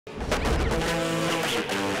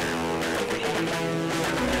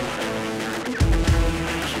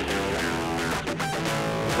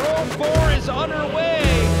Pro 4 is underway.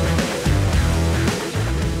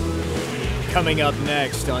 Coming up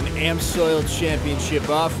next on AMSOIL Championship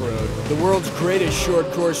Off-Road, the world's greatest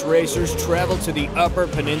short course racers travel to the Upper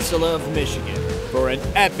Peninsula of Michigan for an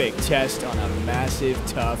epic test on a massive,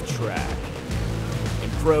 tough track. In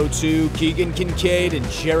Pro 2, Keegan Kincaid and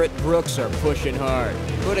Jarrett Brooks are pushing hard,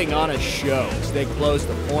 putting on a show as they close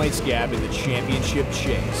the points gap in the championship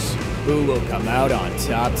chase. Who will come out on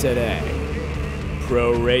top today?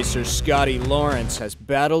 Pro racer Scotty Lawrence has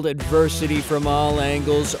battled adversity from all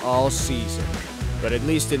angles all season, but at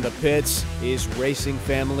least in the pits, his racing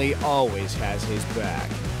family always has his back.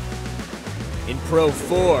 In Pro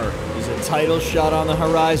 4, is a title shot on the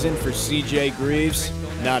horizon for CJ Greaves?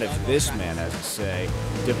 Not if this man has a say.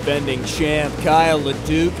 Defending champ Kyle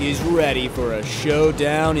LeDuc is ready for a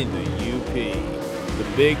showdown in the UP.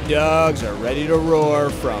 The big dogs are ready to roar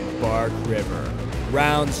from Bark River.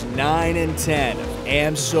 Rounds 9 and 10 of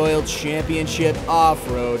AMSOIL Championship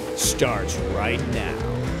Off-Road starts right now.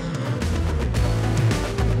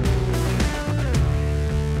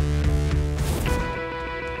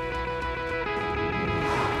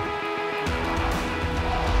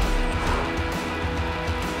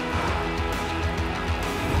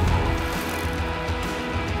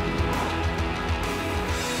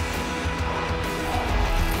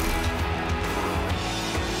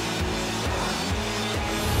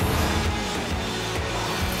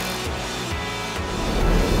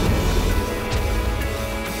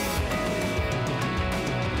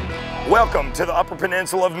 Welcome to the Upper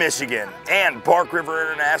Peninsula of Michigan and Bark River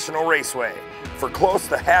International Raceway. For close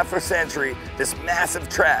to half a century, this massive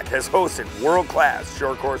track has hosted world-class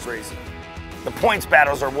short course racing. The points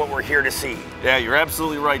battles are what we're here to see. Yeah, you're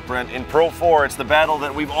absolutely right, Brent. In Pro 4, it's the battle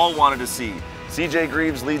that we've all wanted to see. CJ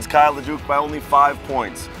Greaves leads Kyle LeDuc by only 5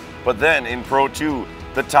 points. But then in Pro 2,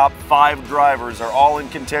 the top 5 drivers are all in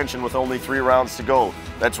contention with only 3 rounds to go.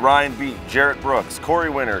 That's Ryan Beat, Jarrett Brooks, Corey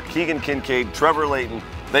Winter, Keegan Kincaid, Trevor Layton.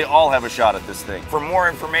 They all have a shot at this thing. For more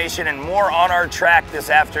information and more on our track this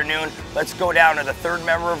afternoon, let's go down to the third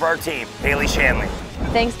member of our team, Haley Shanley.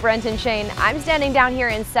 Thanks, Brent and Shane. I'm standing down here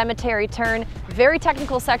in Cemetery Turn, very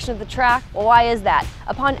technical section of the track. Well, why is that?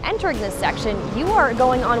 Upon entering this section, you are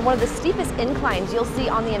going on one of the steepest inclines you'll see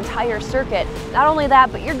on the entire circuit. Not only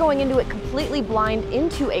that, but you're going into it completely blind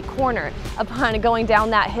into a corner. Upon going down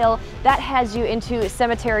that hill, that has you into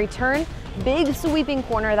Cemetery Turn. Big sweeping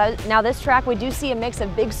corner. Now this track, we do see a mix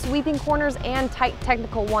of big sweeping corners and tight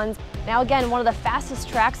technical ones. Now again, one of the fastest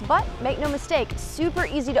tracks, but make no mistake, super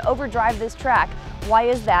easy to overdrive this track. Why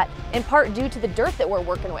is that? In part due to the dirt that we're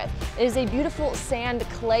working with. It is a beautiful sand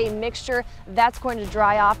clay mixture that's going to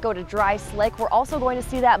dry off, go to dry slick. We're also going to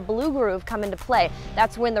see that blue groove come into play.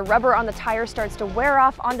 That's when the rubber on the tire starts to wear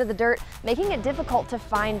off onto the dirt, making it difficult to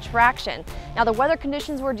find traction. Now the weather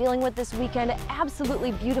conditions we're dealing with this weekend,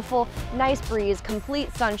 absolutely beautiful, nice breeze,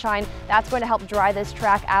 complete sunshine. That's going to help dry this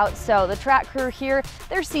track out. So the track crew here,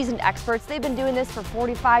 they're seasoned experts. They've been doing this for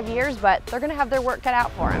 45 years, but they're going to have their work cut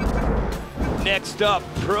out for them. Next up,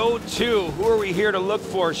 Pro 2. Who are we here to look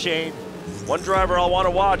for, Shane? One driver I'll want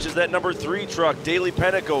to watch is that number 3 truck, Daly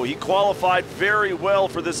Pennico. He qualified very well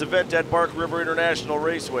for this event at Bark River International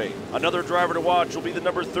Raceway. Another driver to watch will be the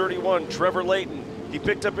number 31, Trevor Layton. He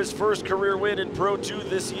picked up his first career win in Pro 2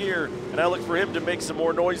 this year, and I look for him to make some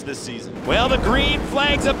more noise this season. Well, the green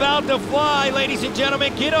flag's about to fly, ladies and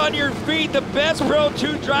gentlemen. Get on your feet. The best Pro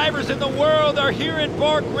 2 drivers in the world are here at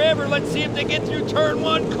Bark River. Let's see if they get through turn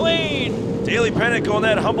 1 clean. Daly Pennico on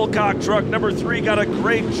that Humblecock truck, number 3, got a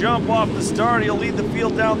great jump off the start. He'll lead the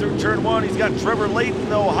field down through turn 1. He's got Trevor Layton,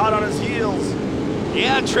 though, hot on his heels.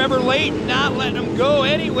 Yeah, Trevor Layton not letting him go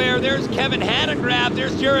anywhere. There's Kevin Hanegraaff.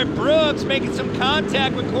 There's Jarrett Brooks making some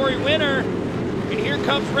contact with Corey Winter. And here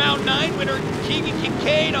comes round 9 winner Keegan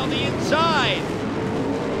Kincaid on the inside.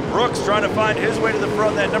 Brooks trying to find his way to the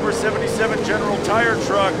front, that number 77 General Tire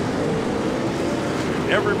truck.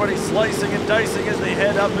 Everybody slicing and dicing as they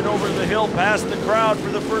head up and over the hill past the crowd for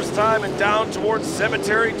the first time and down towards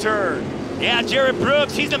Cemetery Turn. Yeah, Jarrett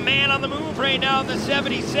Brooks, he's a man on the move right now in the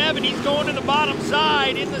 77. He's going to the bottom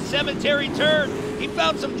side in the Cemetery Turn. He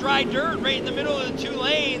found some dry dirt right in the middle of the 2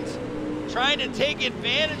 lanes, trying to take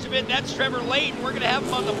advantage of it. That's Trevor Layton. We're going to have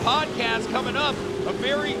him on the podcast coming up. A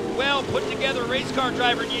very well put together race car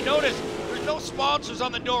driver. And you notice there's no sponsors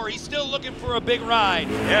on the door. He's still looking for a big ride.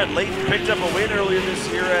 Yeah, Layton picked up a win earlier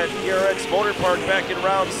this year at ERX Motor Park back in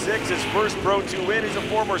round 6. His first Pro 2 win. He's a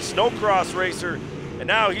former snowcross racer. And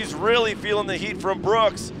now he's really feeling the heat from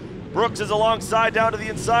Brooks. Brooks is alongside down to the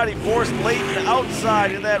inside. He forced Layton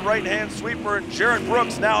outside in that right-hand sweeper, and Jarrett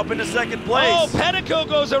Brooks now up into second place. Oh, Penico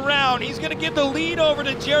goes around. He's going to give the lead over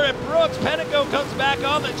to Jarrett Brooks. Penico comes back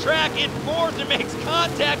on the track in fourth and makes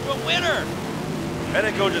contact with Winter.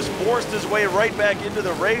 Penico just forced his way right back into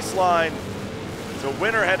the race line. So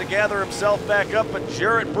Winter had to gather himself back up, but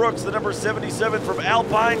Jarrett Brooks, the number 77 from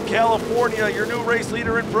Alpine, California, your new race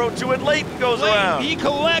leader in Pro 2, and Layton goes around. He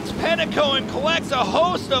collects Penico and collects a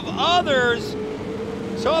host of others.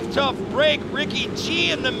 Tough break. Ricky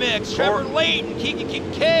G in the mix. Trevor Layton, Keegan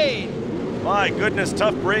Kincaid. My goodness,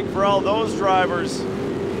 tough break for all those drivers.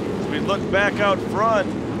 As we look back out front,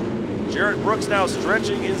 Jarrett Brooks now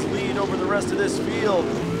stretching his lead over the rest of this field.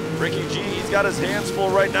 Ricky G, he's got his hands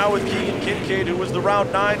full right now with Keegan Kincaid, who was the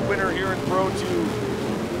round 9 winner here in Pro 2.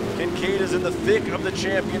 Kincaid is in the thick of the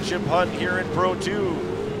championship hunt here in Pro 2.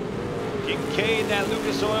 Kincaid, that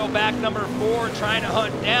Lucas Oil back number 4, trying to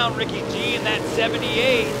hunt down Ricky G in that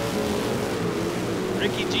 78.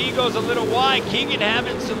 Ricky G goes a little wide. Keegan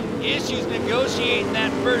having some issues negotiating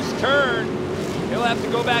that first turn. He'll have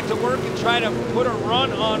to go back to work and try to put a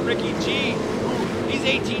run on Ricky G. He's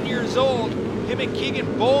 18 years old. Him and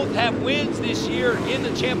Keegan both have wins this year in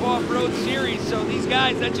the Champ Off-Road Series. So these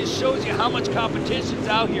guys, that just shows you how much competition's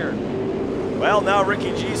out here. Well, now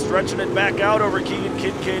Ricky G stretching it back out over Keegan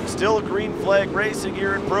Kincaid. Still green flag racing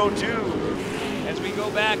here in Pro 2. As we go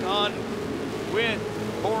back on with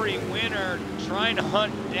Corey Winter trying to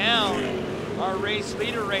hunt down our race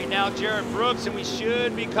leader right now, Jarrett Brooks, and we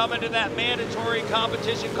should be coming to that mandatory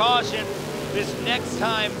competition caution this next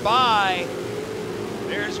time by.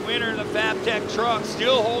 There's Winter, the FabTech truck,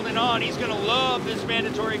 still holding on. He's going to love this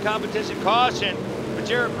mandatory competition caution. But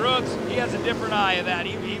Jarrett Brooks, he has a different eye of that.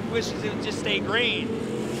 He wishes it would just stay green.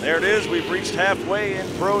 There it is. We've reached halfway in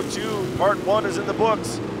Pro 2. Part 1 is in the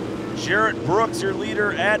books. Jarrett Brooks, your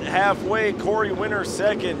leader at halfway. Corey Winter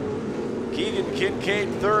second. Keegan Kincaid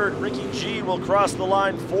third. Ricky G will cross the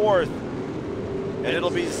line fourth. And it'll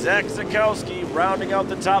be Zach Zakowski rounding out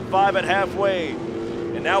the top 5 at halfway.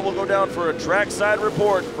 And now we'll go down for a trackside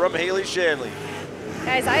report from Haley Shanley.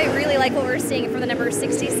 Guys, I really like what we're seeing from the number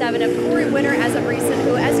 67 of Corey Winter as of recent,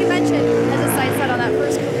 who, as you mentioned, has a sight set on that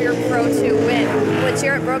first career Pro 2 win with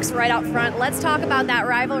Jarrett Brooks right out front. Let's talk about that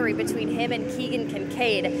rivalry between him and Keegan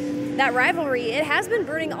Kincaid. That rivalry, it has been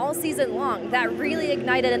burning all season long. That really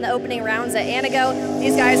ignited in the opening rounds at Anago.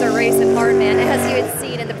 These guys are racing hard, man, as you had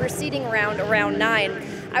seen in the preceding round, round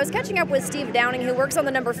 9. I was catching up with Steve Downing, who works on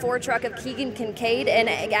the number 4 truck of Keegan Kincaid, and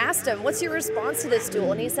I asked him, what's your response to this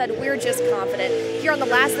duel? And he said, we're just confident. Here on the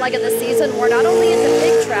last leg of the season, we're not only in the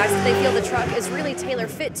big tracks that they feel the truck is really tailor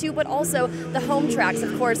fit to, but also the home tracks,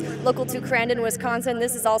 of course, local to Crandon, Wisconsin.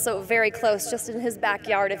 This is also very close, just in his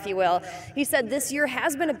backyard, if you will. He said this year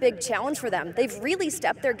has been a big challenge for them. They've really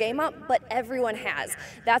stepped their game up, but everyone has.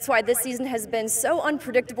 That's why this season has been so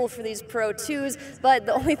unpredictable for these Pro 2s, but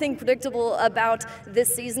the only thing predictable about this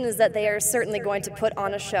season is that they are certainly going to put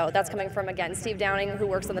on a show. That's coming from, again, Steve Downing, who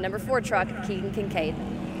works on the number 4 truck, Keegan Kincaid.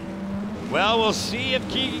 Well, we'll see if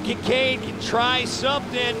Keegan Kincaid can try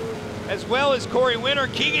something as well as Corey Winter.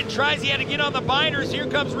 Keegan tries, he had to get on the binders. Here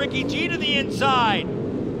comes Ricky G to the inside.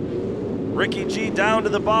 Ricky G down to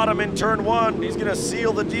the bottom in turn 1. He's gonna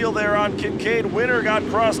seal the deal there on Kincaid. Winter got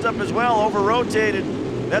crossed up as well, over-rotated.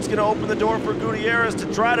 That's going to open the door for Gutierrez to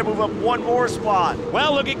try to move up one more spot.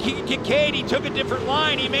 Well, look at Keegan Kincaid. He took a different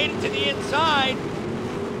line. He made it to the inside.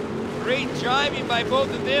 Great driving by both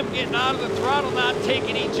of them, getting out of the throttle, not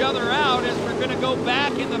taking each other out, as we're going to go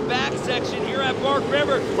back in the back section here at Bark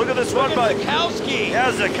River. Look at this run by Zakowski.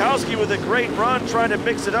 Yeah, Zakowski with a great run, trying to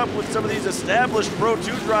mix it up with some of these established Pro 2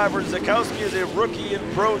 drivers. Zakowski is a rookie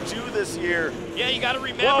in Pro 2 this year. Yeah, you got to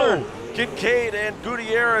remember. Whoa. Kincaid and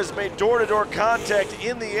Gutierrez made door-to-door contact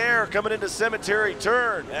in the air coming into Cemetery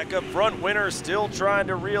Turn. Back up front, Winter still trying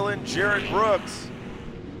to reel in Jarrett Brooks.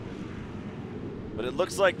 But it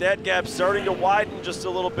looks like that gap's starting to widen just a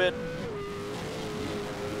little bit.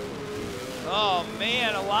 Oh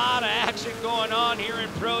man, a lot of action going on here in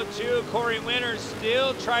Pro 2. Corey Winter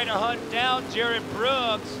still trying to hunt down Jarrett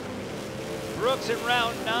Brooks. Brooks in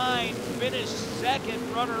round 9, finished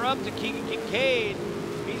second, runner-up to Keegan Kincaid.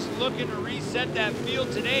 He's looking to reset that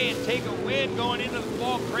field today and take a win going into the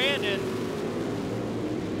fall Crandon.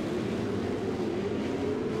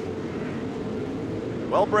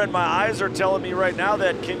 Well, Brent, my eyes are telling me right now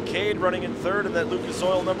that Kincaid running in third in that Lucas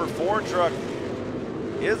Oil number 4 truck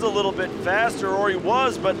is a little bit faster, or he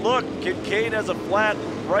was, but look, Kincaid has a flat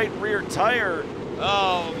right rear tire.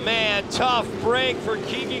 Oh man, tough break for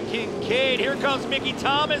Keegan Kincaid. Here comes Mickey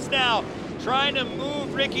Thomas now, trying to move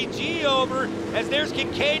Ricky G over, as there's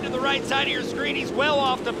Kincaid to the right side of your screen. He's well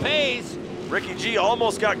off the pace. Ricky G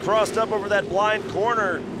almost got crossed up over that blind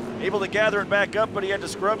corner. Able to gather it back up, but he had to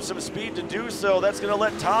scrub some speed to do so. That's going to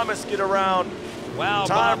let Thomas get around. Wow,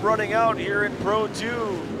 Time Bob. running out here in Pro 2.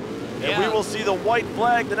 And Yeah. we will see the white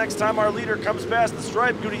flag the next time our leader comes past the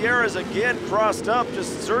stripe. Gutierrez again crossed up,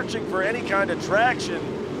 just searching for any kind of traction.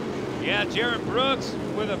 Yeah, Jared Brooks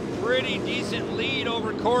with a pretty decent lead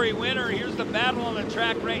over Corey Winter. Here's the battle on the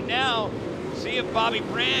track right now. See if Bobby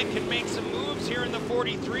Brand can make some moves here in the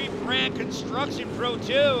 43. Brand Construction Pro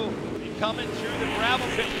 2. Coming through the gravel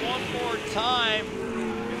pit one more time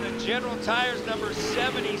in the General Tires number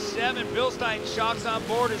 77. Bill Stein shocks on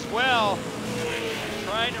board as well.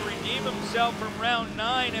 Trying to redeem himself from round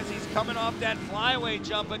 9 as he's coming off that flyaway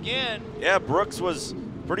jump again. Yeah, Brooks was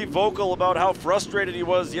pretty vocal about how frustrated he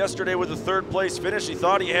was yesterday with the 3rd place finish. He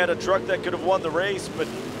thought he had a truck that could have won the race, but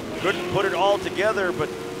couldn't put it all together. But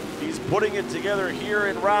he's putting it together here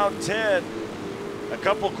in round 10. A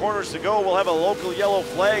couple corners to go, we'll have a local yellow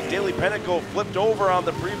flag. Daily Penteco flipped over on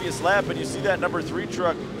the previous lap, and you see that number 3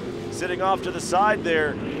 truck sitting off to the side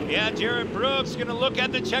there. Yeah, Jared Brooks gonna look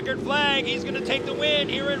at the checkered flag. He's gonna take the win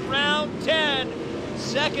here in round 10.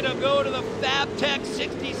 Second to go to the Fabtech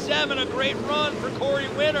 67, a great run for Corey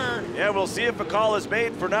Winter. Yeah, we'll see if a call is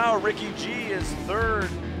made. For now, Ricky G is 3rd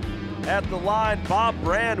at the line. Bob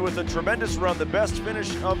Brand with a tremendous run, the best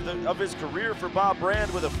finish of his career for Bob Brand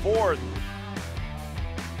with a 4th.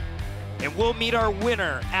 And we'll meet our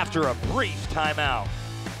winner after a brief timeout.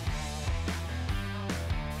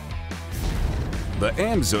 The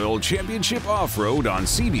AMSOIL Championship Off-Road on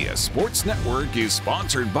CBS Sports Network is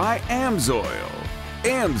sponsored by AMSOIL.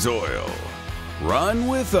 AMSOIL. Run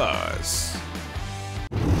with us.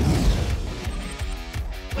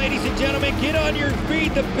 Ladies and gentlemen, get on your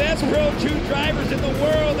feet. The best Pro 2 drivers in the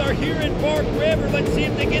world are here in Bark River. Let's see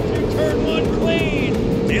if they get through turn 1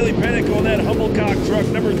 clean. Daily Penteco in that Humblecock truck.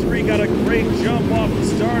 Number 3 got a great jump off the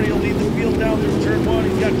start. He'll lead the field down through turn 1.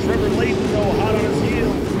 He's got Trevor Layton, though, hot on his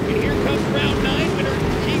heels. And here comes round 9 winner,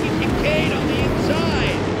 Keegan Kincaid on the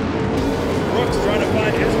inside. Brooks trying to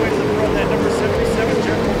find his way to the front. That number 77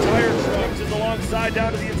 General Tire truck is alongside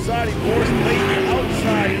down to the inside. He forced Layton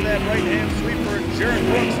outside in that right-hand sweeper. And Jared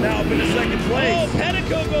Brooks now up into 2nd place. Oh,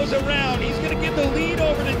 Penteco goes around. He's going to give the lead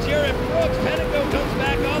over to Jared Brooks. Penteco comes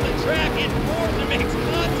back on the track and forms and makes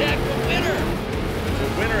contact with Winter. The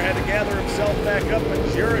winner had to gather himself back up, but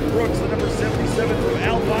Jared Brooks, the number 77 from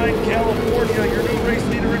Alpine, California, your new race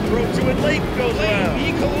leader in Pro 2, and Layton goes around.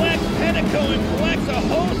 He collects Penteco and collects a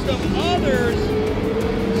host of others.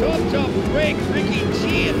 Tough break. Ricky G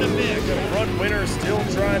in the mix. The front winner still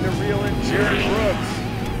trying to reel in Jared Brooks.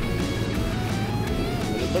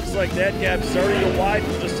 But it looks like that gap starting to widen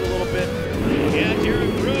just a little bit. Yeah,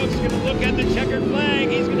 Jared Brooks going to look at the checkered flag.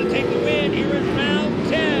 He's going to take the win here in round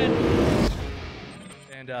 10.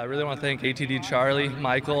 And I really want to thank ATD Charlie,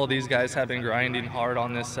 Michael. These guys have been grinding hard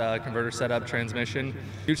on this converter setup transmission.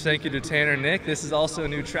 Huge thank you to Tanner and Nick. This is also a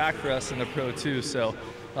new track for us in the Pro 2, so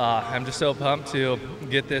I'm just so pumped to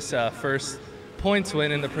get this first points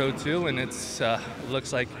win in the Pro 2, and it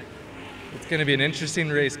looks like it's going to be an interesting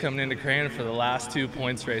race coming into Crandon for the last 2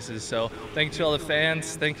 points races. So thank you to all the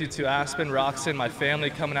fans. Thank you to Aspen, Roxon, my family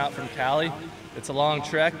coming out from Cali. It's a long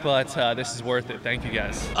trek, but this is worth it. Thank you,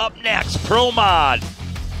 guys. Up next, Pro Mod.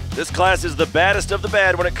 This class is the baddest of the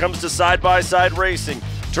bad when it comes to side-by-side racing.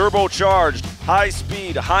 Turbocharged, high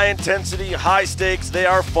speed, high intensity, high stakes, they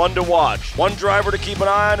are fun to watch. One driver to keep an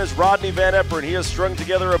eye on is Rodney Van Epperen. He has strung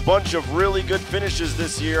together a bunch of really good finishes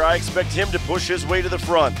this year. I expect him to push his way to the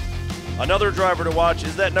front. Another driver to watch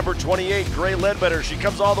is that number 28, Gray Ledbetter. She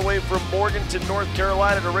comes all the way from Morganton, North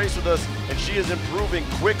Carolina to race with us, and she is improving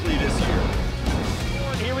quickly this year.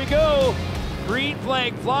 Here we go. Green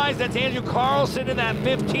flag flies. That's Andrew Carlson in that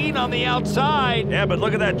 15 on the outside. Yeah, but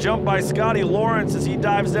look at that jump by Scotty Lawrence as he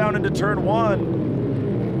dives down into turn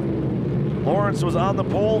 1. Lawrence was on the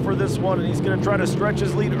pole for this one, and he's going to try to stretch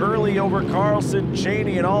his lead early over Carlson,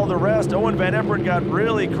 Cheney, and all the rest. Owen Van Epperen got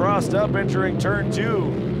really crossed up entering turn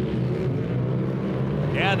 2.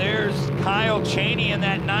 Yeah, there's Kyle Cheney in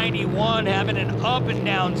that 91 having an up and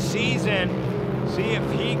down season. See if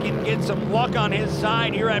he can get some luck on his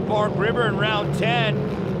side here at Bark River in round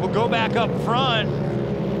 10. We'll go back up front.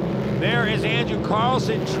 There is Andrew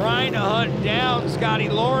Carlson trying to hunt down Scotty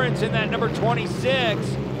Lawrence in that number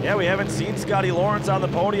 26. Yeah, we haven't seen Scotty Lawrence on the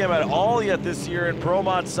podium at all yet this year in Pro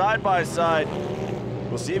Mod side-by-side.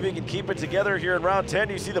 We'll see if he can keep it together here in round 10.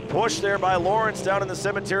 You see the push there by Lawrence down in the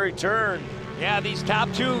cemetery turn. Yeah, these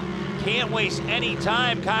top two can't waste any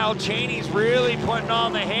time. Kyle Cheney's really putting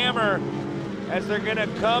on the hammer as they're gonna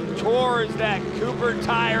come towards that Cooper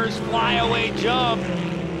Tires flyaway jump.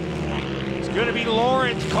 It's gonna be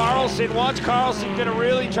Lawrence Carlson. Watch Carlson gonna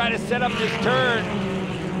really try to set up this turn.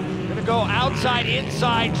 Gonna go outside,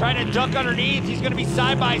 inside, trying to duck underneath. He's gonna be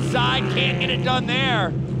side by side, can't get it done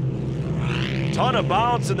there. Ton of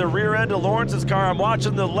bounce in the rear end of Lawrence's car. I'm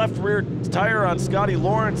watching the left rear tire on Scotty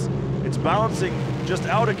Lawrence. It's bouncing just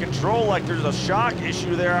out of control, like there's a shock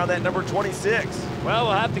issue there on that number 26. Well,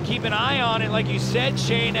 we'll have to keep an eye on it, like you said,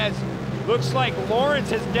 Shane, as looks like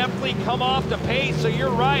Lawrence has definitely come off the pace, so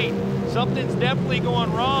you're right. Something's definitely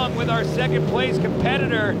going wrong with our second place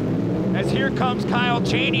competitor, as here comes Kyle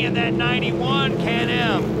Cheney in that 91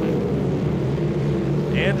 Can-Am.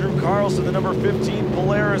 Andrew Carlson, the number 15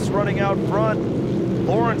 Polaris, running out front.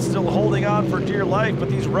 Lawrence still holding on for dear life, but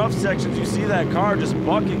these rough sections, you see that car just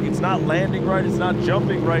bucking. It's not landing right, it's not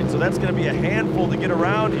jumping right, so that's gonna be a handful to get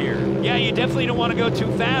around here. Yeah, you definitely don't want to go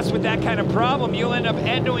too fast with that kind of problem. You'll end up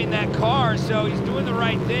endoing that car, so he's doing the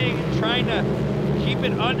right thing and trying to keep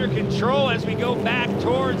it under control as we go back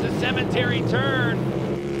towards the cemetery turn.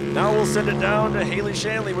 Now we'll send it down to Haley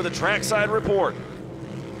Shanley with a trackside report.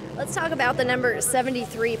 Let's talk about the number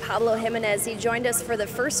 73, Pablo Jimenez. He joined us for the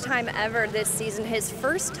first time ever this season, his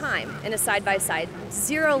first time in a side-by-side.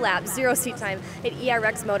 0 laps, 0 seat time at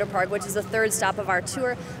ERX Motor Park, which is the third stop of our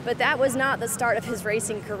tour, but that was not the start of his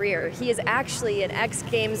racing career. He is actually an X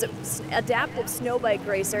Games adaptive snow bike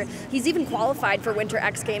racer. He's even qualified for Winter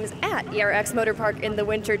X Games at ERX Motor Park in the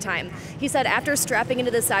winter time. He said after strapping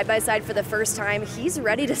into the side-by-side for the first time, he's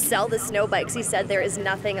ready to sell the snow bikes. He said there is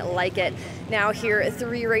nothing like it. Now here,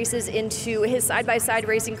 3 races into his side-by-side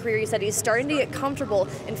racing career, he said he's starting to get comfortable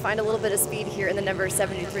and find a little bit of speed here in the number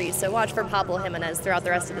 73. So watch for Pablo Jimenez throughout the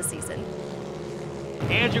rest of the season.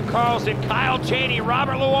 Andrew Carlson, Kyle Cheney,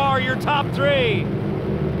 Robert Loire, your top 3.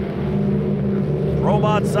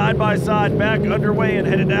 Robot side-by-side back underway and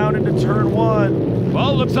headed down into turn 1.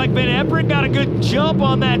 Well, looks like Ben Eprin got a good jump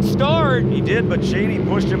on that start. He did, but Cheney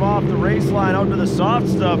pushed him off the race line out to the soft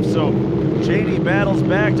stuff, so Cheney battles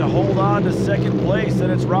back to hold on to second place, and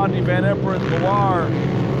it's Rodney Van Eperen Loire.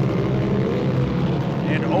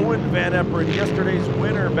 And Owen Van Eperen, yesterday's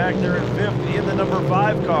winner, back there in 5th in the number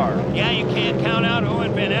 5 car. Yeah, you can't count out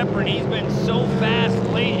Owen Van Eperen. He's been so fast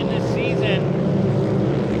late in this season.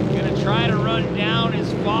 Gonna try to run down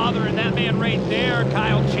his father, and that man right there,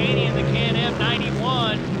 Kyle Cheney in the Can-Am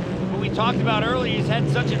 91. What we talked about earlier, he's had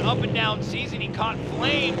such an up and down season. He caught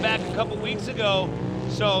flame back a couple weeks ago.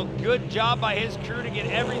 So good job by his crew to get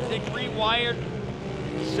everything rewired,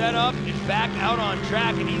 set up, and back out on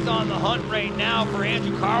track. And he's on the hunt right now for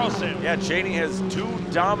Andrew Carlson. Yeah, Cheney has 2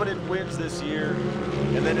 dominant wins this year.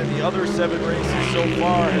 And then in the other 7 races so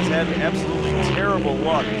far has had absolutely terrible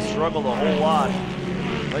luck. He's struggled a whole lot.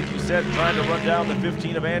 Like you said, trying to run down the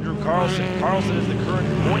 15 of Andrew Carlson. Carlson is the current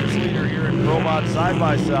points leader here in Pro-Mod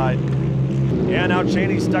side-by-side. Yeah, now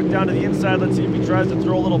Cheney's stuck down to the inside. Let's see if he tries to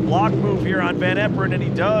throw a little block move here on Van Eperen, and he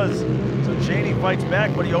does. So Cheney fights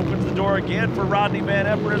back, but he opens the door again for Rodney Van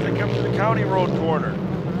Eperen as they come to the County Road corner.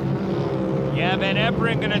 Yeah, Van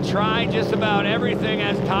Eperen gonna try just about everything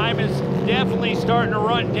as time is definitely starting to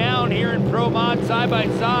run down here in Pro Mod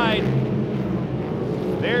side-by-side.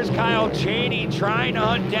 There's Kyle Cheney trying to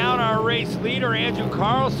hunt down our race leader, Andrew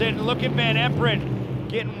Carlson. Look at Van Eperen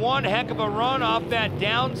getting one heck of a run off that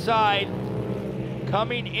downside,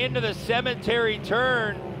 coming into the cemetery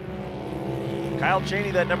turn. Kyle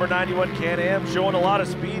Cheney, that number 91 Can-Am, showing a lot of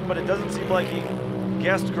speed, but it doesn't seem like he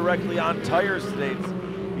guessed correctly on tires today.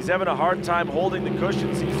 He's having a hard time holding the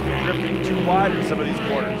cushion. Seems to be drifting too wide in some of these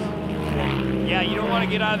corners. Yeah, you don't want to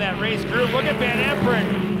get out of that race group. Look at Van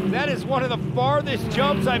Eperen. That is one of the farthest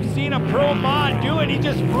jumps I've seen a Pro Mod do, and he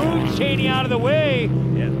just moves Cheney out of the way.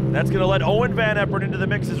 Yeah, that's going to let Owen Van Eperen into the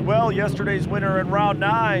mix as well. Yesterday's winner in round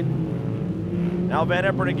 9. Now Van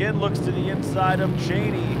Eperen again looks to the inside of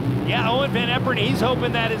Cheney. Yeah, Owen Van Eperen, he's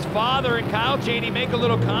hoping that his father and Kyle Cheney make a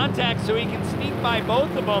little contact so he can sneak by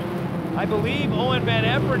both of them. I believe Owen Van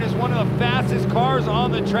Eperen is one of the fastest cars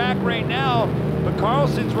on the track right now, but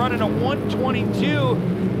Carlson's running a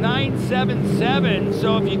 122.977.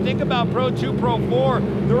 So if you think about Pro 2, Pro 4,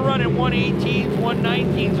 they're running 118s,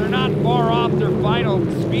 119s. They're not far off their final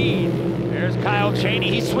speed. There's Kyle Cheney.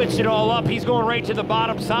 He switched it all up. He's going right to the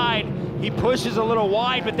bottom side. He pushes a little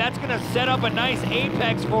wide, but that's going to set up a nice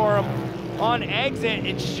apex for him on exit.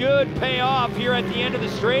 It should pay off here at the end of the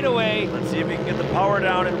straightaway. Let's see if he can get the power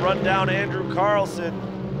down and run down Andrew Carlson.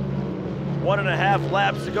 1.5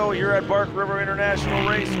 laps to go here at Bark River International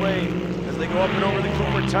Raceway as they go up and over the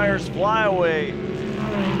Cooper Tires flyaway.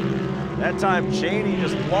 That time Cheney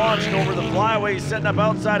just launched over the flyway. He's setting up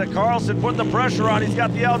outside of Carlson, putting the pressure on. He's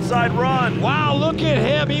got the outside run. Wow, look at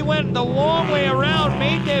him. He went the long way around,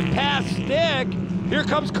 made that pass stick. Here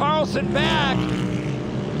comes Carlson back.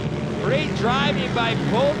 Great driving by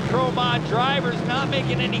both Pro Mod drivers, not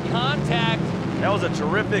making any contact. That was a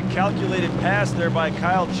terrific calculated pass there by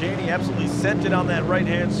Kyle Cheney. Absolutely sent it on that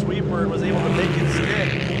right-hand sweeper and was able to make it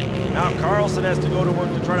stick. Now Carlson has to go to work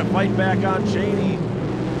to try to fight back on Cheney.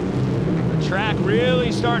 The track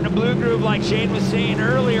really starting to blue groove like Shane was saying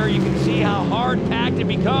earlier. You can see how hard packed it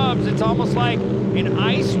becomes. It's almost like an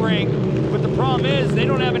ice rink. But the problem is they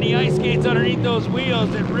don't have any ice skates underneath those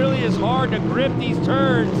wheels. It really is hard to grip these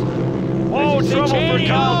turns. Oh, trouble for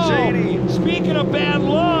Kyle Cheney. Speaking of bad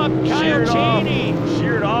luck, Kyle Cheney.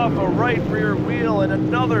 Sheared off a right rear wheel, and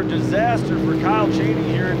another disaster for Kyle Cheney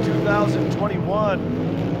here in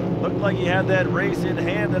 2021. Looked like he had that race in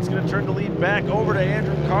hand. That's going to turn the lead back over to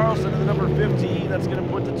Andrew Carlson in the number 15. That's going to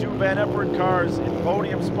put the two Van Eperen cars in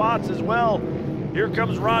podium spots as well. Here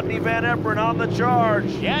comes Rodney Van Eperen on the charge.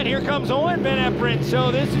 Yeah, and here comes Owen Van Eperen.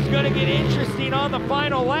 So this is going to get interesting on the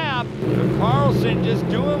final lap. Carlson just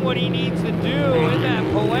doing what he needs to do in that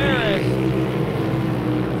Polaris.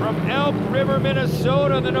 From Elk River,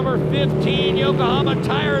 Minnesota, the number 15 Yokohama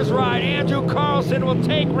Tires ride. Andrew Carlson will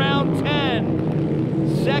take round 10.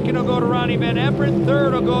 Second will go to Rodney Van Eperen.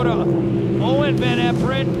 Third will go to Owen Van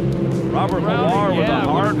Eperen. Robert Millar with a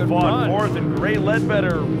hard-fought fourth, and Gray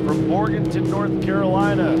Ledbetter from Morganton, North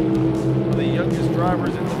Carolina, one of the youngest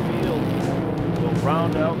drivers in the field, will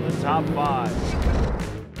round out the top 5.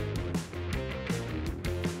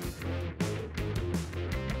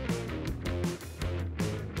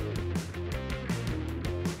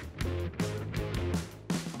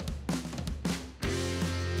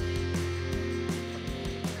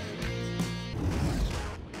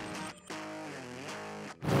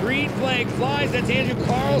 Green flag flies. That's Andrew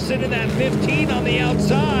Carlson in that 15 on the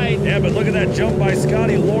outside. Yeah, but look at that jump by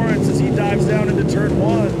Scotty Lawrence as he dives down into turn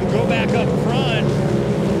 1. We'll go back up front.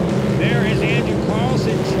 There is Andrew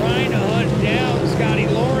Carlson trying to hunt down Scotty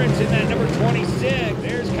Lawrence in that number 26.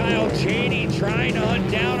 There's Kyle Cheney trying to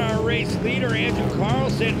hunt down our race leader, Andrew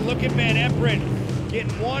Carlson. Look at Van Eperen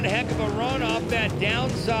getting one heck of a run off that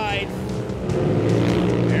downside.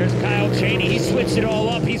 There's Kyle Cheney. He switched it all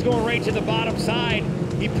up. He's going right to the bottom side.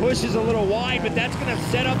 He pushes a little wide, but that's going to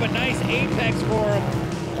set up a nice apex for him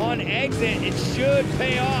on exit. It should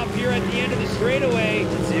pay off here at the end of the straightaway.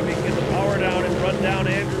 Let's see if he can get the power down and run down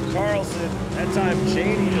Andrew Carlson. That time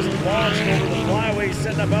Cheney just launched over the flyway. He's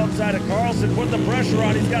setting up outside of Carlson, putting the pressure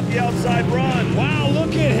on. He's got the outside run. Wow,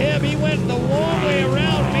 look at him. He went the long way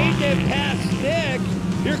around, made that pass stick.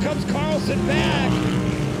 Here comes Carlson back.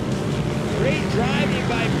 Great driving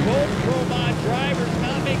by both Pro Mod drivers,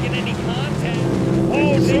 not making any contact.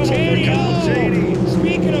 Oh, trouble for Kyle Cheney.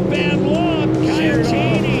 Speaking of bad luck, Kyle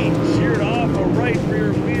Cheney. Sheared off a right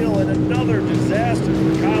rear wheel, and another disaster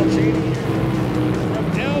for Kyle Cheney.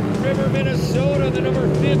 From Elk River, Minnesota, the number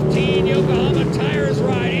 15 Yokohama Tires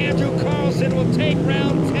ride. Andrew Carlson will take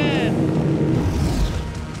round 10.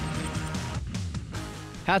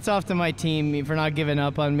 Hats off to my team for not giving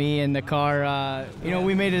up on me and the car. You know,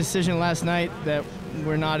 we made a decision last night that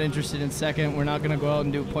we're not interested in second. We're not going to go out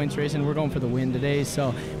and do points racing. We're going for the win today.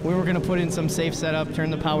 So we were going to put in some safe setup,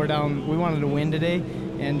 turn the power down. We wanted to win today.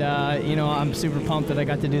 And, you know, I'm super pumped that I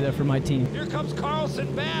got to do that for my team. Here comes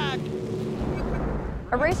Carlson back.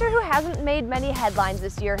 A racer who hasn't made many headlines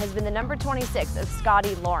this year has been the number 26 of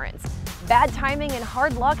Scotty Lawrence. Bad timing and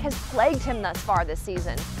hard luck has plagued him thus far this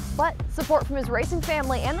season, but support from his racing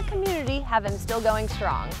family and the community have him still going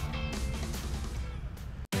strong.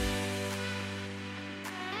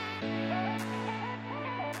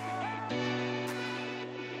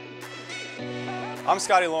 I'm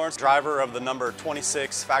Scotty Lawrence, driver of the number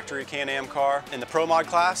 26 factory Can-Am car in the Pro Mod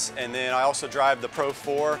class, and then I also drive the Pro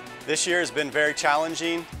 4. This year has been very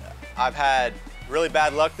challenging. I've had really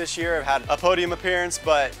bad luck this year. I've had a podium appearance,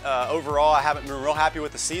 but overall I haven't been real happy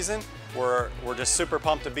with the season. We're just super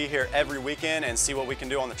pumped to be here every weekend and see what we can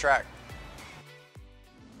do on the track.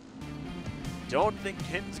 Don't think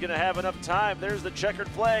Hinton's going to have enough time. There's the checkered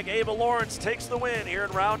flag. Ava Lawrence takes the win here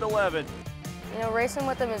in round 11. You know, racing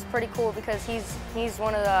with him is pretty cool because he's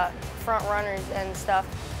one of the front runners and stuff,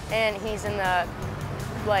 and he's in the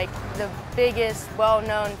biggest,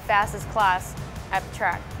 well-known, fastest class at the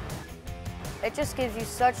track. It just gives you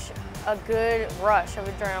such a good rush of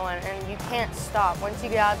adrenaline, and you can't stop. Once you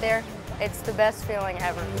get out there, it's the best feeling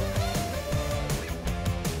ever.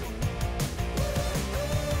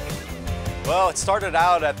 Well, it started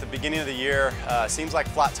out at the beginning of the year. Seems like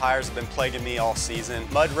flat tires have been plaguing me all season.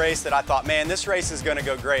 Mud race that I thought, man, this race is going to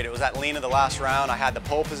go great. It was at lean of the last round. I had the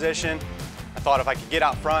pole position. I thought if I could get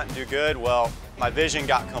out front and do good, well, my vision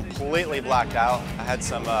got completely blacked out. I had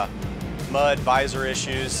some mud visor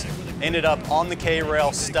issues. Ended up on the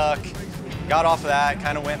K-rail, stuck. Got off of that,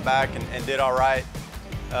 kind of went back and did all right.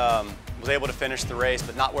 Was able to finish the race,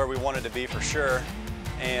 but not where we wanted to be for sure.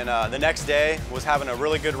 And the next day was having a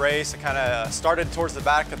really good race. I kind of started towards the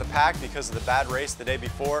back of the pack because of the bad race the day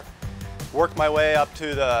before. Worked my way up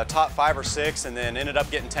to the top 5 or 6 and then ended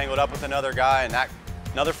up getting tangled up with another guy, and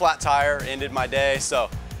another flat tire ended my day. So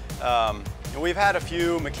we've had a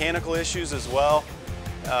few mechanical issues as well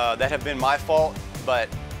that have been my fault, but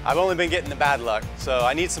I've only been getting the bad luck. So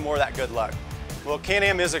I need some more of that good luck. Well,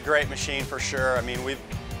 Can-Am is a great machine for sure. I mean, we've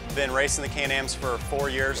been racing the Can-Ams for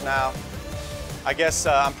 4 years now. I guess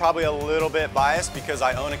I'm probably a little bit biased because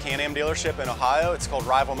I own a Can-Am dealership in Ohio. It's called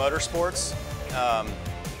Rival Motorsports.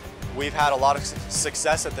 We've had a lot of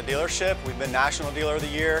success at the dealership. We've been National Dealer of the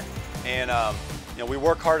Year, and you know, we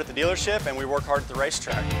work hard at the dealership and we work hard at the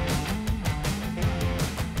racetrack.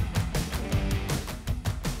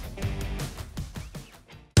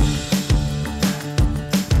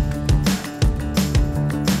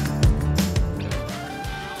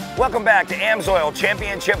 Welcome back to AMSOIL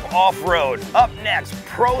Championship Off-Road. Up next,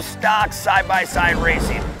 Pro Stock side-by-side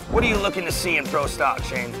racing. What are you looking to see in Pro Stock,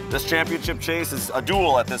 Shane? This championship chase is a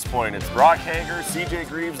duel at this point. It's Brock Hager, CJ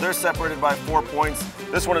Greaves. They're separated by 4 points.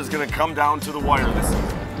 This one is going to come down to the wire this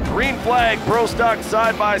season. Green flag, Pro Stock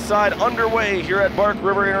side-by-side underway here at Bark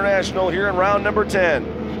River International here in round number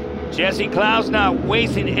 10. Jesse Klaus not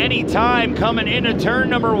wasting any time coming into turn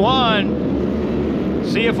number 1.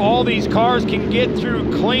 See if all these cars can get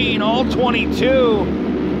through clean, all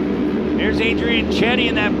 22. There's Adrian Chetty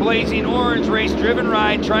in that blazing orange race-driven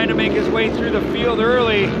ride trying to make his way through the field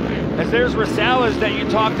early. As there's Rosales that you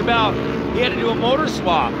talked about. He had to do a motor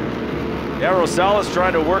swap. Yeah, Rosales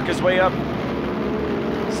trying to work his way up,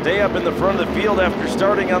 stay up in the front of the field after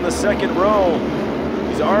starting on the second row.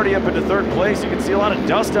 He's already up into 3rd place. You can see a lot of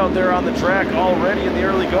dust out there on the track already in the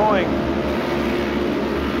early going.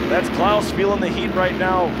 That's Klaus feeling the heat right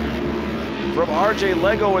now from RJ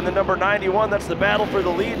Lego in the number 91. That's the battle for the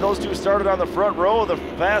lead. Those two started on the front row, the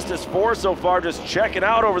fastest 4 so far, just checking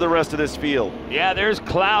out over the rest of this field. Yeah, there's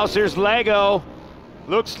Klaus, there's Lego.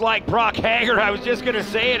 Looks like Brock Hager, I was just gonna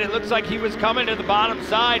say it. It looks like he was coming to the bottom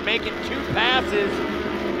side, making 2 passes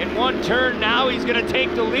in 1 turn. Now he's gonna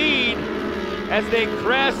take the lead as they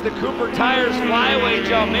crest the Cooper Tires flyaway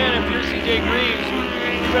jump. Man, if you're CJ Greaves, you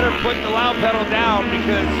better put the loud pedal down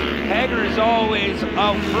because Hager is always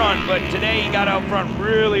out front, but today he got out front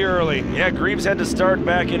really early. Yeah, Greaves had to start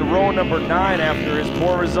back in row number 9 after his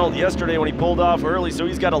poor result yesterday when he pulled off early, so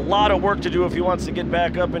he's got a lot of work to do if he wants to get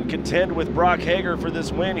back up and contend with Brock Hager for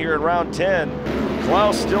this win here in round 10.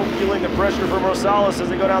 Klaus still feeling the pressure from Rosales as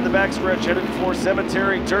they go down the backstretch, headed for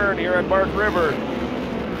Cemetery Turn here at Bark River.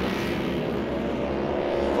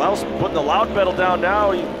 Klaus putting the loud pedal down now.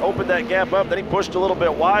 He opened that gap up, then he pushed a little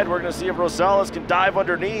bit wide. We're going to see if Rosales can dive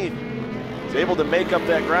underneath. He's able to make up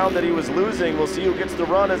that ground that he was losing. We'll see who gets the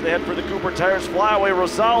run as they head for the Cooper Tires flyaway.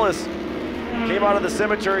 Rosales came out of the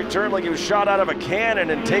Cemetery Turn like he was shot out of a cannon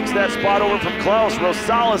and takes that spot over from Klaus.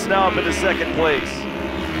 Rosales now up into 2nd place.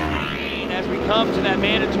 As we come to that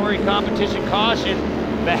mandatory competition caution,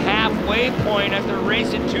 the halfway point as they're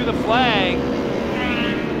racing to the flag.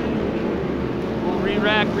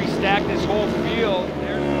 Re-rack, restack this whole field.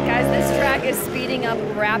 Guys, this track is speeding up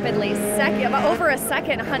rapidly. Over a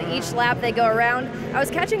second on each lap they go around. I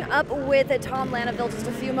was catching up with Tom Lanaville just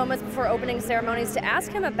a few moments before opening ceremonies to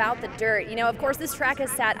ask him about the dirt. You know, of course, this track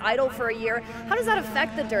has sat idle for a year. How does that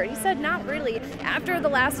affect the dirt? He said not really. After the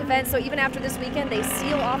last event, so even after this weekend, they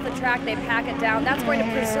seal off the track, they pack it down. That's going to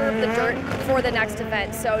preserve the dirt for the next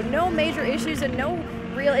event. So no major issues and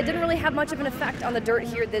it didn't really have much of an effect on the dirt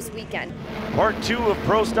here this weekend. Part 2 of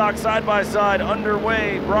Pro Stock side-by-side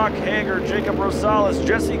underway. Brock Hager, Jacob Rosales,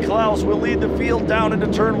 Jesse Klaus will lead the field down into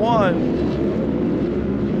turn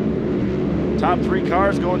 1. Top 3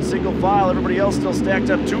 cars going single file. Everybody else still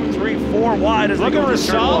stacked up 2, 3, 4 wide as they go to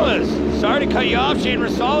turn 1. Sorry to cut you off, Shane.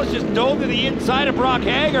 Rosales just dove to the inside of Brock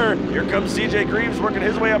Hager. Here comes CJ Greaves working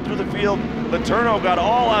his way up through the field. Letourneau got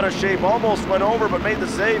all out of shape, almost went over, but made the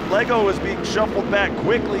save. Lego is being shuffled back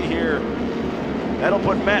quickly here. That'll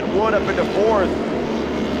put Matt Wood up into 4th.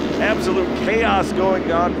 Absolute chaos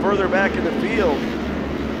going on further back in the field.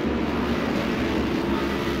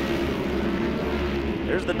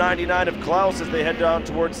 There's the 99 of Klaus as they head down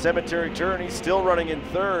towards Cemetery Turn. He's still running in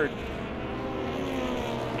 3rd.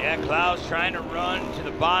 Yeah, Klaus trying to run to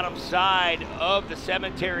the bottom side of the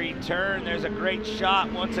cemetery turn. There's a great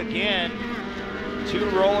shot once again. 2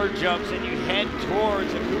 roller jumps and you head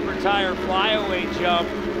towards the Cooper Tire flyaway jump.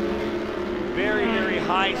 Very, very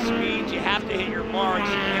high speed. You have to hit your marks.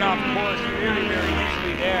 You get off course very, very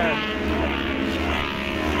easily there.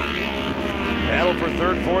 Battle for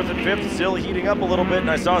 3rd, 4th, and 5th still heating up a little bit, and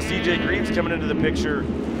I saw CJ Greaves coming into the picture.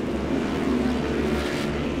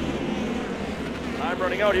 Time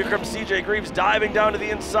running out. Here comes CJ Greaves diving down to the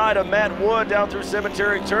inside of Matt Wood down through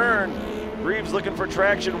Cemetery Turn. Greaves looking for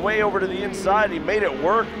traction way over to the inside. He made it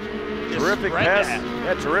work. Terrific pass.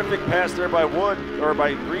 Yeah, terrific pass there by Wood, or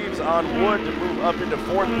by Greaves on Wood to move up into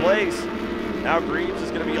 4th place. Now Greaves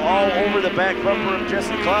is going to be all over the back bumper of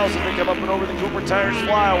Jesse Klaus as they come up and over the Cooper Tires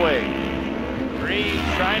flyaway. Greaves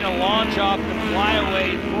trying to launch off the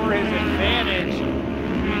flyaway for his advantage.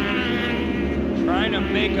 Trying to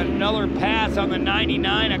make another pass on the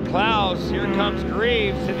 99 of Klaus. Here comes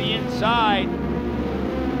Greaves to the inside.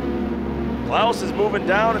 Klaus is moving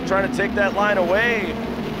down and trying to take that line away.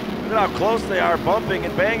 Look at how close they are, bumping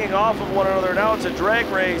and banging off of one another. Now it's a drag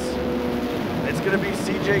race. It's going to be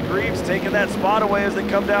CJ Greaves taking that spot away as they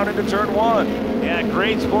come down into turn 1. Yeah,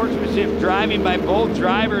 great sportsmanship driving by both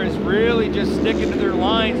drivers, really just sticking to their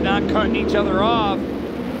lines, not cutting each other off.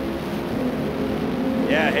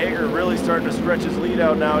 Yeah, Hager really starting to stretch his lead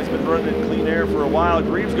out now. He's been running in clean air for a while.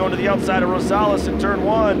 Greaves going to the outside of Rosales in turn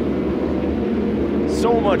 1.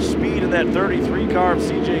 So much speed in that 33 car of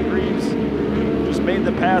CJ Greaves. Just made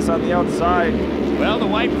the pass on the outside. Well, the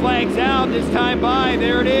white flag's out this time by.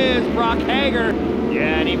 There it is, Brock Hager.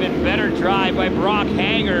 Yeah, an even better drive by Brock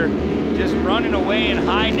Hager. Just running away and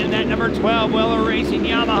hiding in that number 12 Weller Racing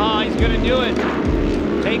Yamaha. He's gonna do it.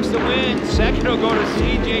 Takes the win. 2nd will go to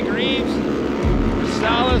CJ Greaves.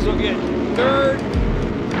 Rosales will get 3rd.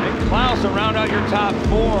 And Klaus will round out your top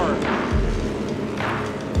 4.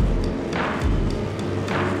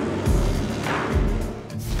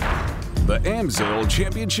 The AMSOIL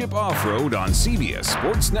Championship Off-Road on CBS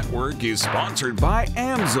Sports Network is sponsored by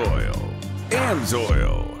AMSOIL.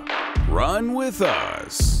 AMSOIL. Run with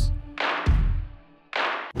us.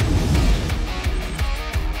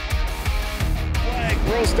 Flag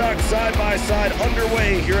Pro Stock side-by-side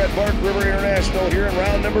underway here at Bark River International here in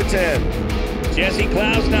round number 10. Jesse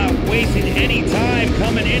Klaus not wasting any time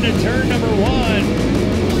coming into turn number 1.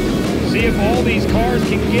 See if all these cars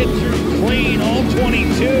can get through clean, all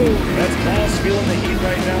 22. That's Klaus feeling the heat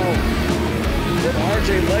right now. From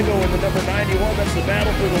RJ Lego in the number 91, that's the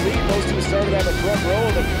battle for the lead. Those two started on the front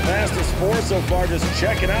row. The fastest 4 so far just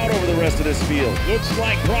checking out over the rest of this field. Looks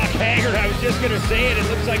like Brock Hager, I was just going to say it. It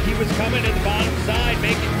looks like he was coming to the bottom side,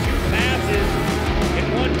 making 2 passes. In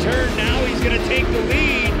 1 turn, now he's going to take the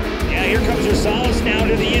lead. Yeah, here comes Rosales now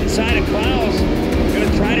to the inside of Klaus. Going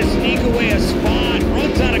to try to sneak away a spot.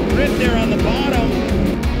 Runs out of grip there on the bottom.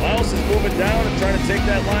 Klaus is moving down and trying to take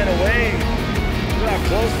that line away. Look how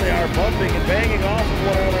close they are, bumping and banging off of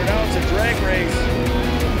one another. Now it's a drag race.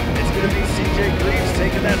 It's going to be CJ Greaves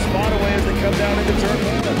taking that spot away as they come down into turn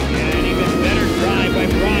 1. Yeah, an even better drive by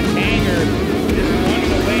Brock Hager. Just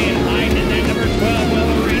running away and hiding in that number 12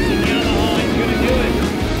 Weller Racing Yamaha. He's going to do it.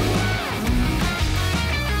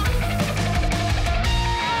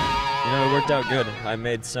 You know, it worked out good. I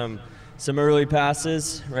made some early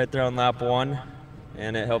passes right there on lap 1,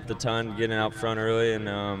 and it helped a ton getting out front early, and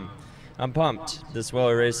I'm pumped. This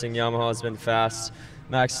Weller Racing Yamaha has been fast.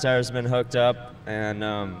 Max Tire's been hooked up, and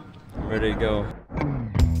I'm ready to go.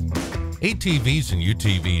 ATVs and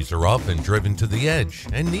UTVs are often driven to the edge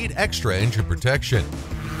and need extra engine protection.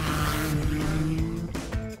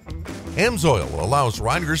 AMSOIL allows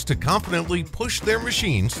riders to confidently push their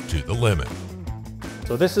machines to the limit.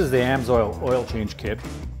 So this is the AMSOIL oil change kit.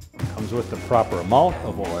 It comes with the proper amount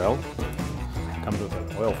of oil. It comes with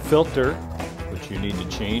an oil filter, which you need to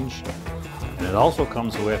change. And it also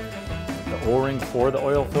comes with the O-ring for the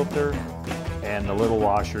oil filter and the little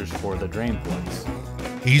washers for the drain plugs.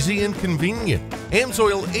 Easy and convenient.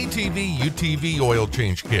 AMSOIL ATV UTV oil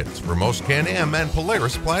change kits for most Can-Am and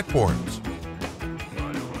Polaris platforms.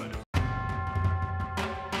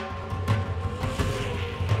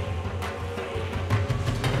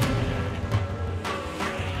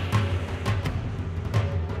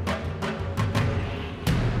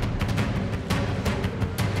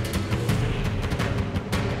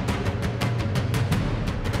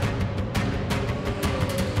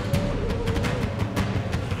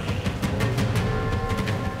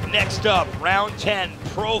 Next up, round 10,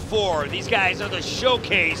 Pro 4. These guys are the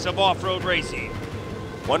showcase of off-road racing.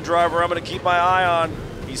 One driver I'm going to keep my eye on.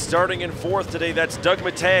 He's starting in 4th today. That's Doug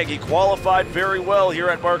Matag. He qualified very well here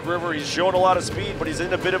at Bark River. He's shown a lot of speed, but he's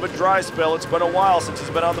in a bit of a dry spell. It's been a while since he's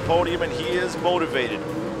been on the podium, and he is motivated.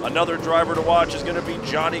 Another driver to watch is going to be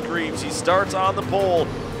Johnny Greaves. He starts on the pole,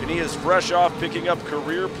 and he is fresh off picking up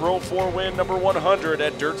career Pro 4 win number 100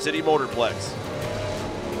 at Dirt City Motorplex.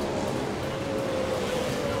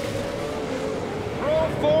 Pro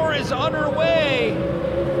 4 is underway.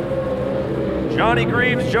 Johnny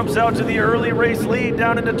Greaves jumps out to the early race lead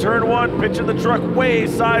down into turn 1, pitching the truck way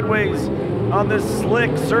sideways on this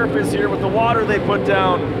slick surface here with the water they put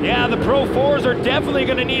down. Yeah, the Pro 4s are definitely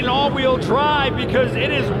going to need an all-wheel drive because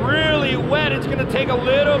it is really wet. It's going to take a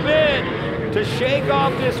little bit to shake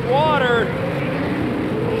off this water.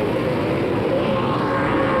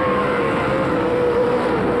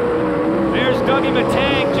 There's Dougie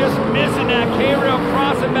Matang just missing that K-rail,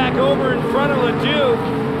 crossing back over in front of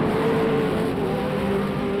LeDuc.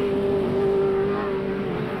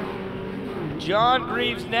 John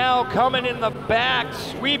Greaves now coming in the back,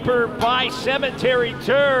 sweeper by Cemetery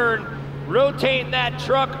Turn, rotating that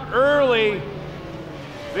truck early.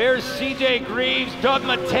 There's CJ Greaves, Doug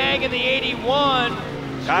Matang in the 81.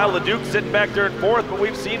 Kyle LeDuc sitting back there in 4th, but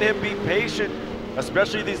we've seen him be patient,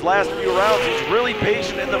 especially these last few rounds. He's really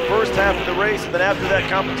patient in the first half of the race, and then after that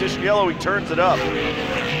competition yellow, he turns it up.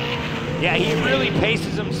 Yeah, he really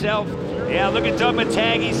paces himself. Yeah, look at Doug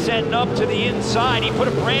Matang, he's setting up to the inside. He put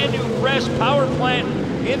a brand new fresh power plant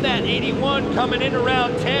in that 81 coming in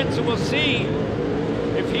around 10, so we'll see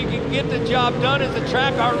if he can get the job done as the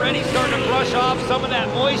track already starting to brush off some of that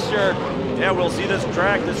moisture. Yeah, we'll see this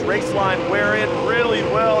track, this race line wear in really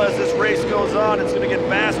well as this race goes on. It's gonna get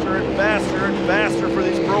faster and faster and faster for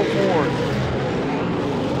these Pro 4s.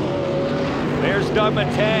 There's Doug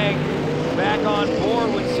Matang. Back on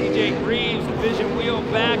board with CJ Greaves, the Vision Wheel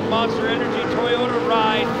back, Monster Energy Toyota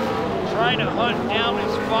ride, trying to hunt down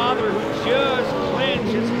his father who just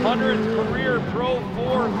clinched his 100th career Pro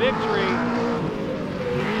 4 victory.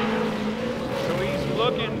 So he's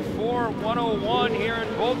looking for 101 here,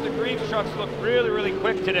 and both the Greaves trucks look really, really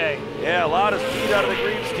quick today. Yeah, a lot of speed out of the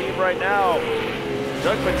Greaves team right now.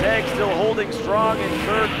 Doug Matang still holding strong in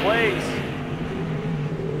 3rd place.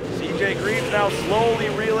 CJ Greaves now slowly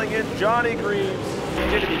reeling in Johnny Greaves.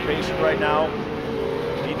 CJ to be patient right now.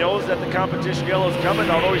 He knows that the competition yellow is coming,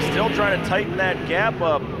 although he's still trying to tighten that gap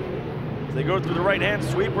up. As they go through the right-hand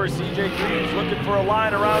sweeper, CJ Greaves looking for a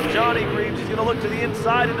line around Johnny Greaves. He's gonna look to the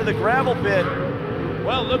inside into the gravel pit.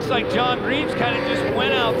 Well, it looks like John Greaves kind of just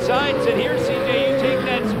went outside and said, here, CJ, you take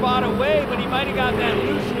that spot away, but he might have got that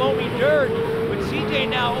loose, loamy dirt. But CJ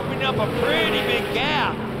now opening up a pretty big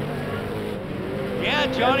gap. Yeah,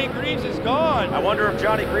 Johnny Greaves is gone. I wonder if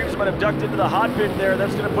Johnny Greaves might have ducked into the hot pit there.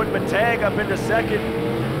 That's going to put Matang up into 2nd.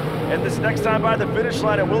 And this next time by the finish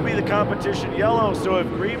line, it will be the competition yellow. So if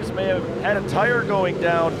Greaves may have had a tire going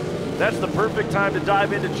down, that's the perfect time to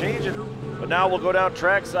dive in to change it. But now we'll go down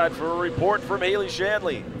trackside for a report from Haley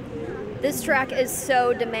Shanley. This track is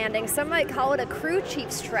so demanding. Some might call it a crew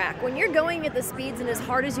chief's track. When you're going at the speeds and as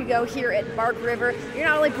hard as you go here at Bark River, you're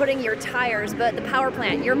not only putting your tires, but the power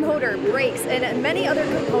plant, your motor, brakes, and many other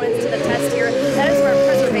components to the test here. That is where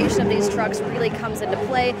preservation of these trucks really comes into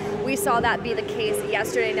play. We saw that be the case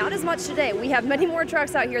yesterday, not as much today. We have many more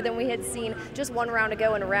trucks out here than we had seen just one round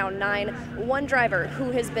ago in round 9. One driver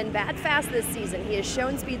who has been bad fast this season. He has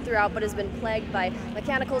shown speed throughout, but has been plagued by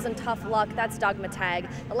mechanicals and tough luck. That's Doug Matang.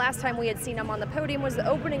 The last time we had seen him on the podium was the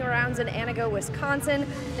opening rounds in Anago, Wisconsin.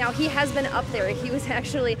 Now he has been up there. He was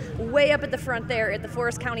actually way up at the front there at the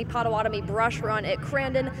Forest County Potawatomi Brush Run at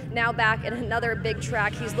Crandon. Now back at another big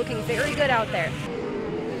track. He's looking very good out there.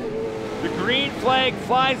 The green flag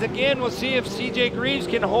flies again. We'll see if CJ Greaves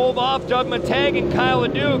can hold off Doug Matang and Kyle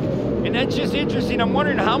LeDuc. And that's just interesting. I'm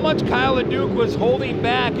wondering how much Kyle LeDuc was holding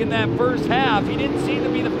back in that first half. He didn't seem to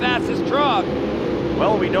be the fastest truck.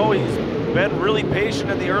 Well, we know he's been really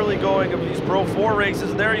patient in the early going of these Pro 4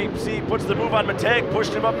 races. And there you see he puts the move on Matang,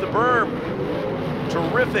 pushed him up the berm.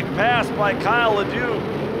 Terrific pass by Kyle LeDuc.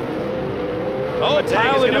 Oh,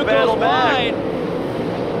 Kyle LeDuc goes wide.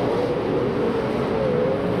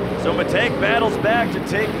 So Matang battles back to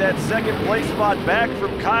take that 2nd place spot back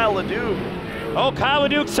from Kyle LeDuc. Oh, Kyle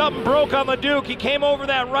LeDuc, something broke on LeDuc. He came over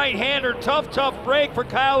that right-hander. Tough break for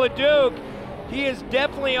Kyle LeDuc. He is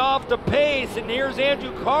definitely off the pace, and here's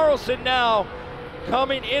Andrew Carlson now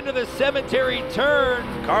coming into the cemetery turn.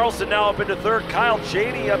 Carlson now up into 3rd, Kyle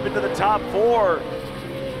Cheney up into the top 4.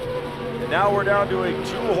 And now we're down to a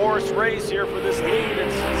 2-horse race here for this lead.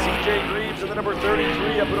 It's CJ Greaves and the number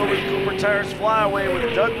 33 up and over the Cooper Tires Flyaway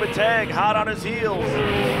with Doug Matang hot on his heels.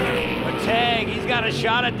 Matang, he's got a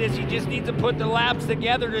shot at this. He just needs to put the laps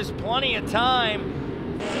together. There's plenty of time.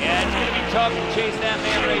 Yeah, it's going to be tough to chase that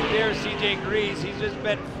man right there, CJ Greaves. He's just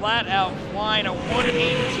been flat out flying a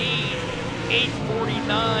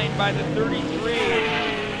 1:18.849 by the 33.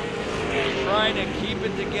 Trying to keep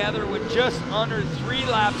it together with just under 3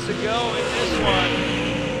 laps to go in this one.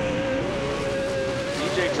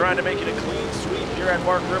 CJ trying to make it a clean sweep here at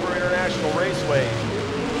Bark River International Raceway.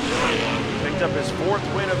 Picked up his 4th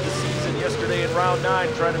win of the season yesterday in round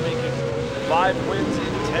 9, trying to make it 5 wins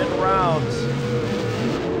in 10 rounds.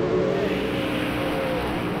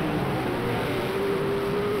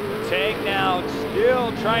 Mateg now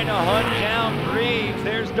still trying to hunt down Greaves.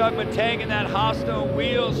 There's Doug Mateg in that Hostile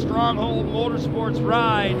Wheels Stronghold Motorsports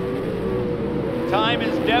ride. Time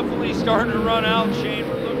is definitely starting to run out, Shane.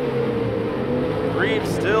 Greaves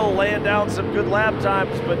still laying down some good lap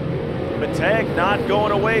times, but Mateg not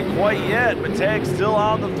going away quite yet. Mateg still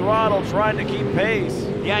on the throttle, trying to keep pace.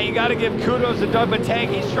 Yeah, you got to give kudos to Doug Mateg.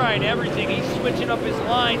 He's trying everything. He's switching up his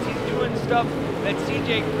lines. He's doing stuff that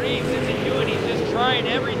CJ Greaves isn't doing. He's just trying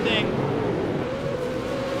everything.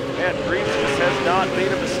 Man, Greaves just has not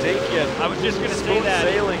made a mistake yet. I was just going to say that.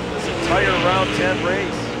 Sailing this entire round 10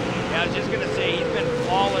 race. Yeah, I was just going to say he's been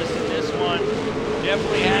flawless in this one.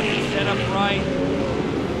 Definitely had to set up right.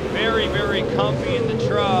 Very, very comfy in the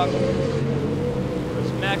truck.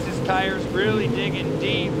 Max's tires really digging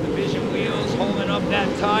deep. The Vision wheels holding up that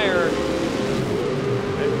tire.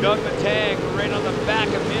 And Doug Mateg right on the back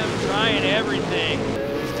of him trying everything.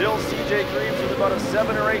 Still CJ Greaves with about a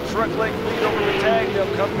 7 or 8 truck length lead over Mateg.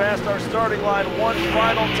 They'll come past our starting line one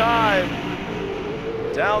final time.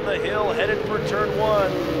 Down the hill, headed for turn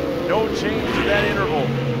 1. No change to that interval.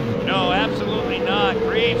 No, absolutely not.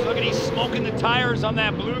 Greaves, look at, he's smoking the tires on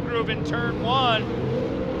that blue groove in turn 1.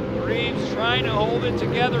 Greaves trying to hold it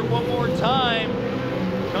together one more time.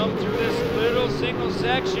 Come through this little single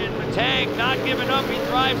section. Mateg not giving up. He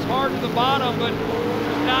drives hard to the bottom, but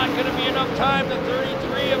there's not going to be enough time. The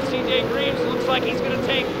 33 of CJ Greaves looks like he's going to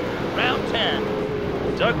take round 10.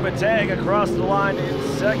 Doug Mateg across the line in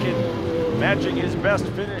 2nd, matching his best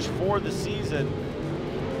finish for the season.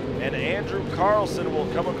 And Andrew Carlson will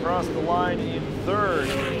come across the line in 3rd.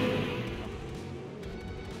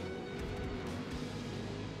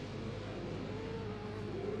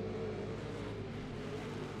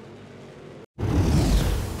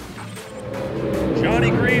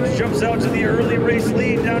 Johnny Greaves jumps out to the early race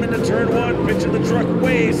lead down into turn 1, pitching the truck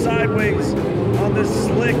way sideways on this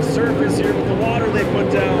slick surface here with the water they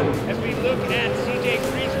put down. As we look at CJ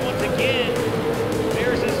Greaves once again,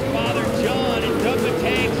 there's his father John and Doug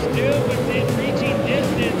Mateg still within reaching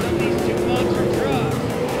distance of these 2 monster trucks.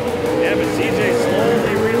 Yeah, but CJ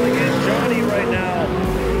slowly reeling in Johnny right now.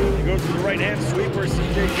 He goes to the right-hand sweeper.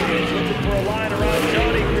 CJ Greaves looking for a line around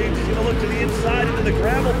Johnny Greaves. He's going to look to the inside into the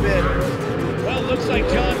gravel pit. Well, it looks like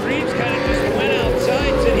John Greaves kind of just went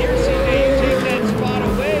outside, said, here, CJ, you take that spot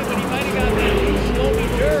away, but he might have got that loose, loamy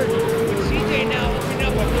dirt. But CJ now opening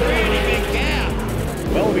up a pretty big gap.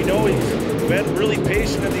 Well, we know he's been really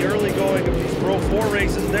patient in the early going of these Pro 4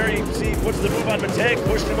 races. And there you can see he puts the move on Mateg,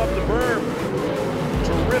 pushed him up the berm.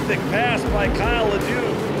 Terrific pass by Kyle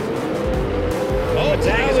LeDuc. Oh,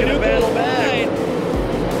 Mateg is going to battle back.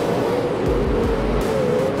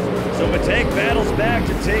 So Mateg battles back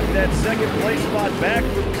to take that 2nd place spot back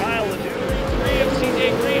from Kyle LeDuc. 3 of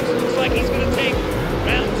CJ Greaves looks like he's going to take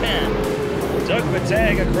round 10. Doug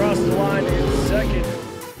Mateg across the line in 2nd.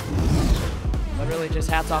 But really just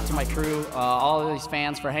hats off to my crew, all of these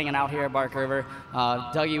fans for hanging out here at Bark River.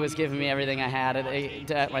 Dougie was giving me everything I had.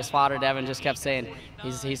 My spotter, Devin, just kept saying,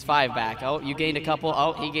 he's 5 back. Oh, you gained a couple.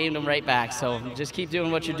 Oh, he gained them right back. So just keep doing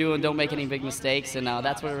what you're doing. Don't make any big mistakes. And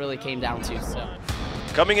that's what it really came down to. So.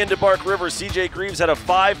 Coming into Bark River, CJ Greaves had a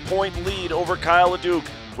 5-point lead over Kyle LeDuc.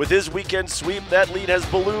 With his weekend sweep, that lead has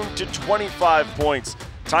ballooned to 25 points.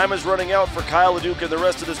 Time is running out for Kyle LeDuc and the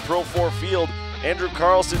rest of this Pro 4 field. Andrew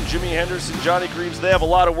Carlson, Jimmy Henderson, Johnny Greaves, they have a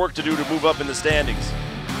lot of work to do to move up in the standings.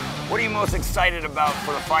 What are you most excited about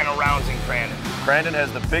for the final rounds in Crandon? Crandon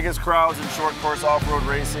has the biggest crowds in short course off-road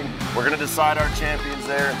racing. We're going to decide our champions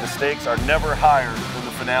there. The stakes are never higher than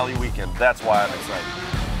the finale weekend. That's why I'm excited.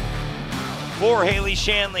 For Haley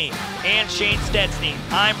Shanley and Shane Stetzney,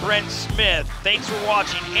 I'm Brent Smith. Thanks for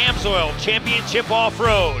watching AMSOIL Championship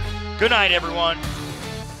Off-Road. Good night, everyone.